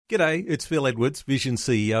G'day, it's Phil Edwards, Vision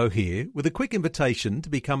CEO here, with a quick invitation to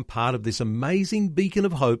become part of this amazing beacon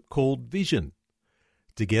of hope called Vision.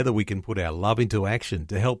 Together we can put our love into action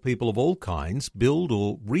to help people of all kinds build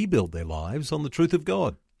or rebuild their lives on the truth of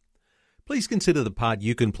God. Please consider the part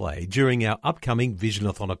you can play during our upcoming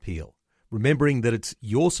Visionathon appeal, remembering that it's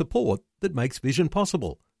your support that makes Vision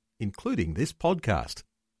possible, including this podcast.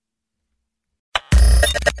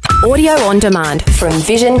 Audio on demand from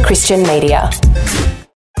Vision Christian Media.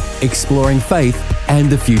 Exploring faith and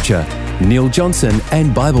the future. Neil Johnson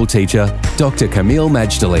and Bible teacher Dr. Kameel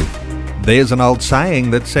Majdali. There's an old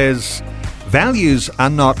saying that says, values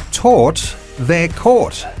are not taught, they're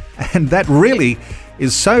caught. And that really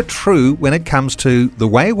is so true when it comes to the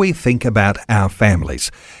way we think about our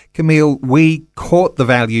families. Kameel, we caught the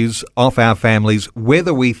values of our families,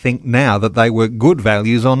 whether we think now that they were good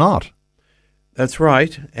values or not. That's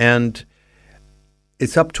right. And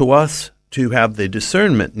it's up to us to have the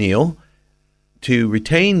discernment, Neil, to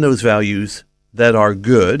retain those values that are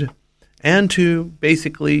good and to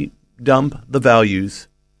basically dump the values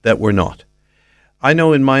that were not. I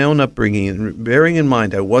know in my own upbringing, and bearing in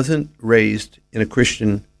mind I wasn't raised in a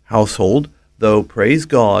Christian household, though, praise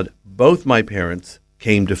God, both my parents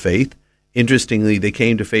came to faith. Interestingly, they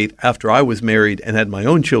came to faith after I was married and had my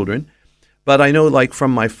own children. But I know, like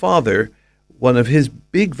from my father, one of his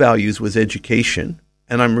big values was education,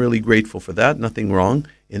 and I'm really grateful for that. Nothing wrong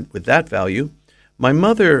with that value. My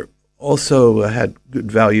mother also had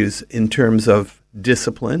good values in terms of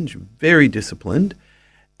discipline, very disciplined,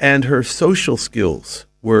 and her social skills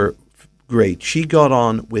were great. She got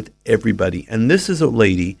on with everybody. And this is a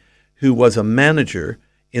lady who was a manager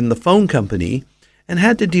in the phone company and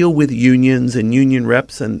had to deal with unions and union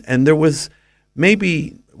reps, and there was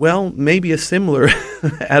maybe a similar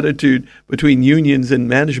attitude between unions and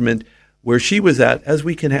management where she was at as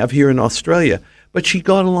we can have here in Australia. But she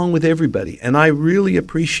got along with everybody, and I really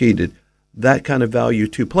appreciated that kind of value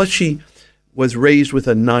too. Plus, she was raised with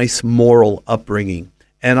a nice moral upbringing,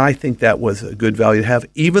 and I think that was a good value to have,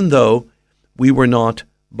 even though we were not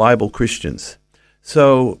Bible Christians.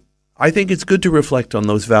 So I think it's good to reflect on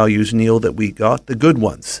those values, Neil, that we got, the good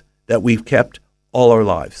ones that we've kept all our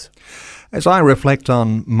lives. As I reflect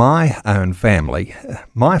on my own family,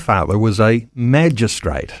 my father was a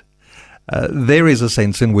magistrate. There is a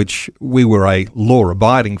sense in which we were a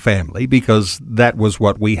law-abiding family because that was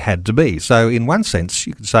what we had to be. So in one sense,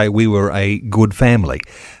 you could say we were a good family.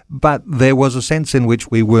 But there was a sense in which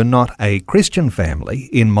we were not a Christian family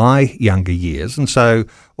in my younger years, and so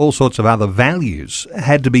all sorts of other values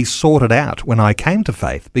had to be sorted out when I came to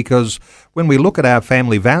faith, because when we look at our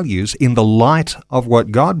family values in the light of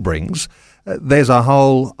what God brings, there's a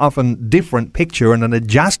whole often different picture and an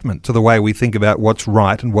adjustment to the way we think about what's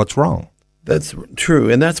right and what's wrong. That's true,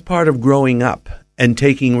 and that's part of growing up and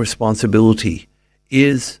taking responsibility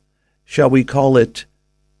is, shall we call it,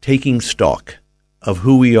 taking stock of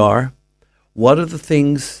who we are. What are the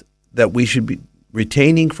things that we should be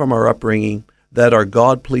retaining from our upbringing that are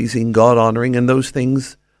God-pleasing, God-honoring, and those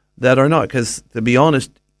things that are not? Because, to be honest,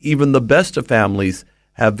 even the best of families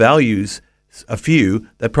have values, a few,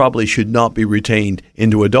 that probably should not be retained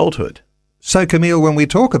into adulthood. So, Kameel, when we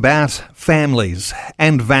talk about families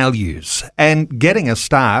and values and getting a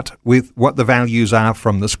start with what the values are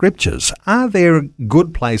from the Scriptures, are there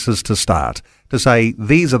good places to start to say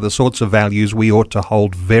these are the sorts of values we ought to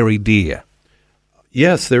hold very dear?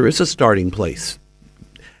 Yes, there is a starting place.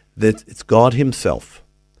 It's God Himself.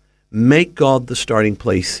 Make God the starting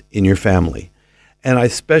place in your family. And I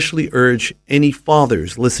especially urge any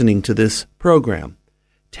fathers listening to this program,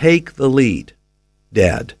 take the lead,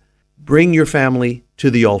 Dad. Bring your family to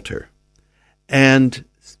the altar and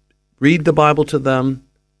read the Bible to them,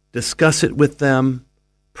 discuss it with them,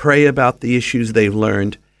 pray about the issues they've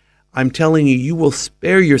learned. I'm telling you, you will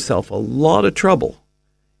spare yourself a lot of trouble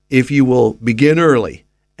if you will begin early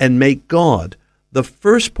and make God the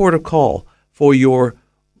first port of call for your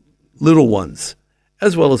little ones,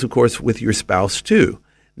 as well as, of course, with your spouse too.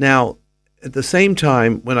 Now, at the same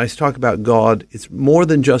time, when I talk about God, it's more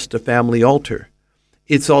than just a family altar.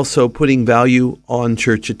 It's also putting value on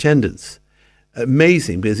church attendance.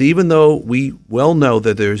 Amazing, because even though we well know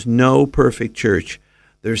that there's no perfect church,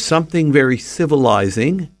 there's something very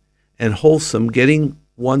civilizing and wholesome getting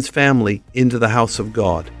one's family into the house of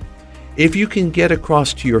God. If you can get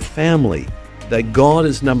across to your family that God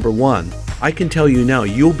is number one, I can tell you now,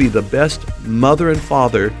 you'll be the best mother and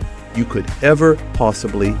father you could ever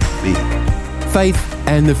possibly be. Faith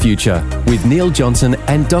and the Future with Neil Johnson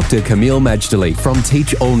and Dr. Camille Majdali from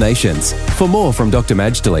Teach All Nations. For more from Dr.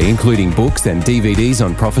 Majdali, including books and DVDs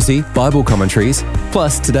on prophecy, Bible commentaries,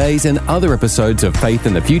 plus today's and other episodes of Faith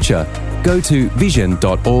and the Future, go to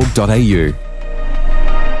vision.org.au.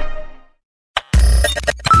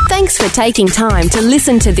 Thanks for taking time to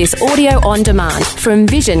listen to this audio on demand from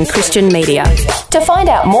Vision Christian Media. To find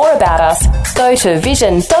out more about us, go to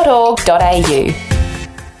vision.org.au.